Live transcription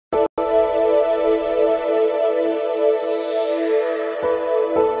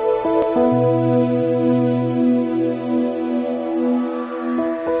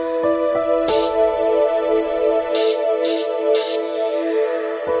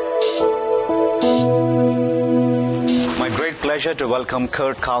pleasure to welcome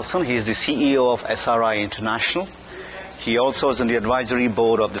R Carlson. He is the CEO of SRI International. He also is on the advisory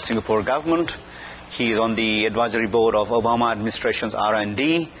board of the Singapore government. He is on the advisory board of Obama administration's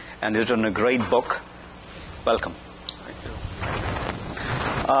R&D and has written a great book. Welcome. Thank you.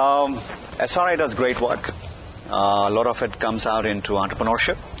 SRI does great work. A lot of it comes out into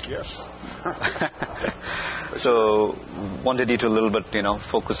entrepreneurship. Yes. So, wanted you to a little bit,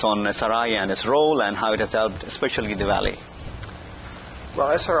 focus on SRI and its role and how it has helped, especially the Valley. Well,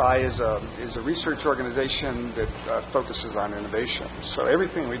 SRI is a research organization that focuses on innovation. So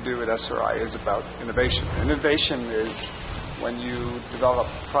everything we do at SRI is about innovation. Innovation is when you develop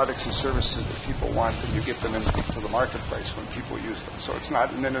products and services that people want and you get them into the marketplace when people use them. So it's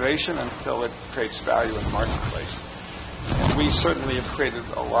not an innovation until it creates value in the marketplace. And we certainly have created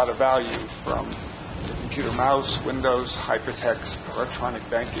a lot of value from the computer mouse, Windows, hypertext, electronic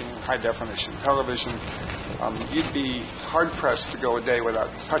banking, high-definition television. You'd be hard-pressed to go a day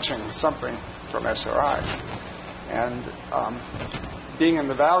without touching something from SRI. And being in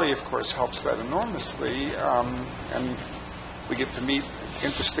the Valley, of course, helps that enormously. And we get to meet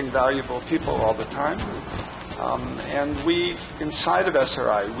interesting, valuable people all the time. And we, inside of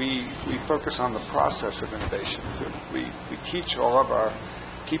SRI, we focus on the process of innovation, too. We teach all of our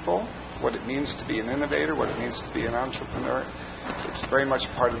people what it means to be an innovator, what it means to be an entrepreneur. It's very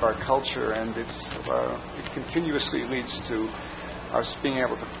much part of our culture, and it continuously leads to us being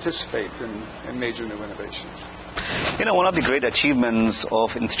able to participate in major new innovations. One of the great achievements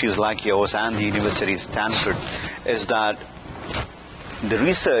of institutes like yours and the University of Stanford is that the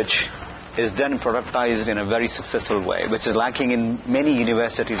research is then productized in a very successful way, which is lacking in many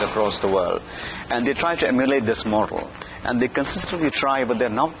universities across the world. And they try to emulate this model. And they consistently try, but they're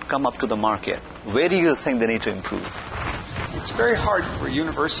not come up to the market. Where do you think they need to improve? It's very hard for a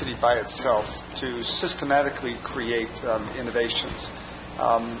university by itself to systematically create innovations.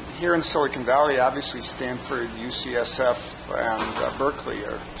 Here in Silicon Valley, obviously Stanford, UCSF, and Berkeley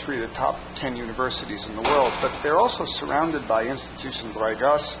are three of the top 10 universities in the world, but they're also surrounded by institutions like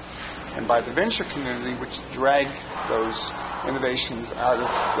us and by the venture community, which drag those innovations out of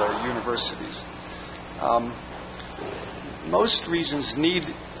the universities. Most regions need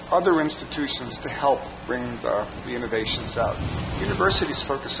other institutions to help bring the innovations out. Universities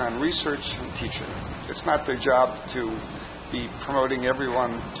focus on research and teaching. It's not their job to be promoting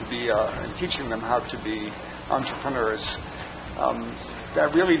everyone to be and teaching them how to be entrepreneurs.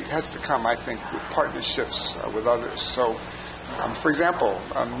 That really has to come, I think, with partnerships with others. So, for example,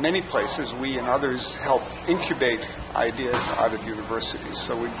 many places we and others help incubate ideas out of universities.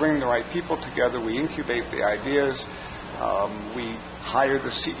 So we bring the right people together, we incubate the ideas, we hire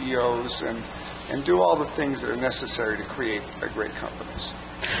the CEOs and do all the things that are necessary to create great companies.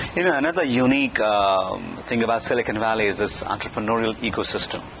 Another unique thing about Silicon Valley is this entrepreneurial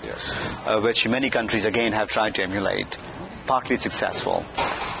ecosystem, yes, which many countries, again, have tried to emulate, partly successful.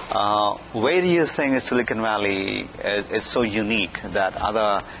 Where do you think Silicon Valley is so unique that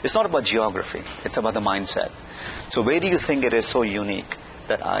it's not about geography, it's about the mindset. So where do you think it is so unique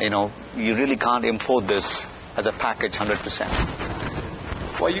that, you really can't import this as a package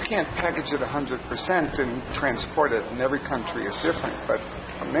 100%? Well, you can't package it 100% and transport it, and every country is different, but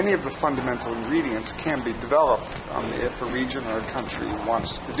many of the fundamental ingredients can be developed if a region or a country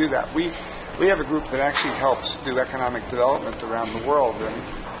wants to do that. We have a group that actually helps do economic development around the world,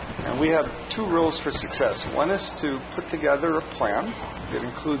 and we have two rules for success. One is to put together a plan that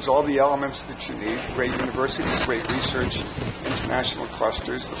includes all the elements that you need: great universities, great research, international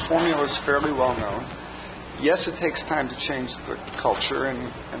clusters. The formula is fairly well known. Yes, it takes time to change the culture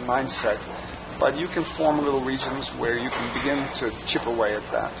and mindset, but you can form little regions where you can begin to chip away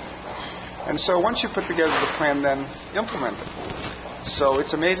at that. And so once you put together the plan, then implement it. So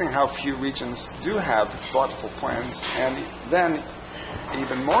it's amazing how few regions do have thoughtful plans, and then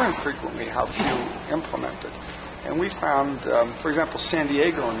even more infrequently how few implement it. And we found, for example, San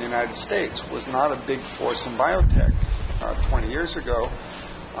Diego in the United States was not a big force in biotech 20 years ago,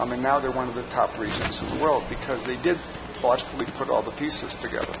 and now they're one of the top regions in the world because they did thoughtfully put all the pieces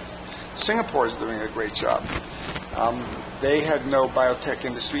together. Singapore is doing a great job. They had no biotech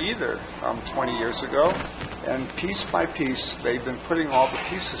industry either 20 years ago, and piece by piece they've been putting all the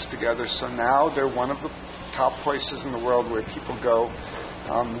pieces together, so now they're one of the top places in the world where people go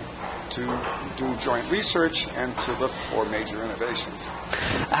to do joint research and to look for major innovations.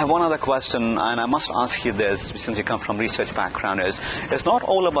 I have one other question, and I must ask you this, since you come from research background, it's not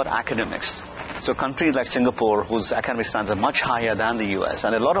all about academics. So countries like Singapore, whose academic standards are much higher than the US,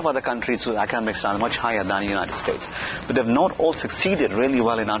 and a lot of other countries whose academic standards are much higher than the United States, but they've not all succeeded really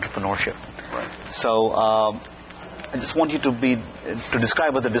well in entrepreneurship. Right. So I just want you to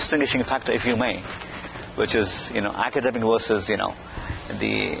describe what the distinguishing factor, if you may, which is, academic versus,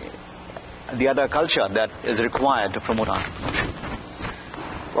 the other culture that is required to promote entrepreneurship.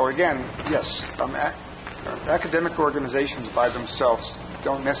 Well, again, yes, academic organizations by themselves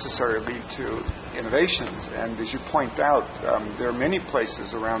don't necessarily lead to innovations. And as you point out, there are many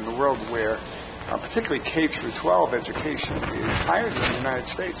places around the world where particularly K through 12 education is higher than the United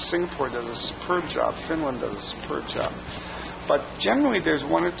States. Singapore does a superb job. Finland does a superb job. But generally there's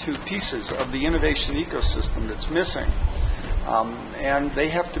one or two pieces of the innovation ecosystem that's missing. And they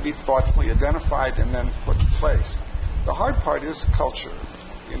have to be thoughtfully identified and then put in place. The hard part is culture.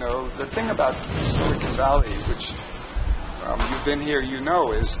 The thing about Silicon Valley, which you've been here,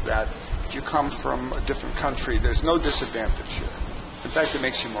 is that if you come from a different country, there's no disadvantage here. In fact, it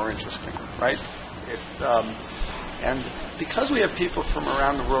makes you more interesting, right? And because we have people from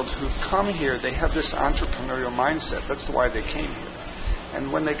around the world who've come here, they have this entrepreneurial mindset. That's why they came here.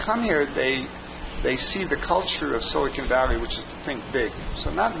 And when they come here, they see the culture of Silicon Valley, which is to think big.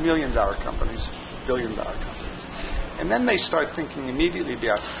 So not million-dollar companies, billion-dollar companies. And then they start thinking immediately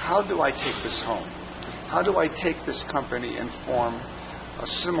about, how do I take this home? How do I take this company and form a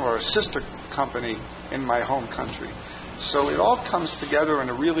similar sister company in my home country? So it all comes together in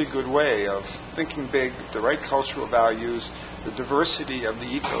a really good way of thinking big, the right cultural values, the diversity of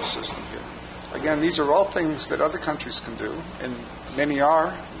the ecosystem here. Again, these are all things that other countries can do, and many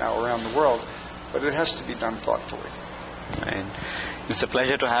are now around the world, but it has to be done thoughtfully. Right. It's a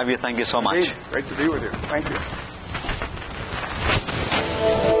pleasure to have you. Thank you so much. Indeed. Great to be with you. Thank you.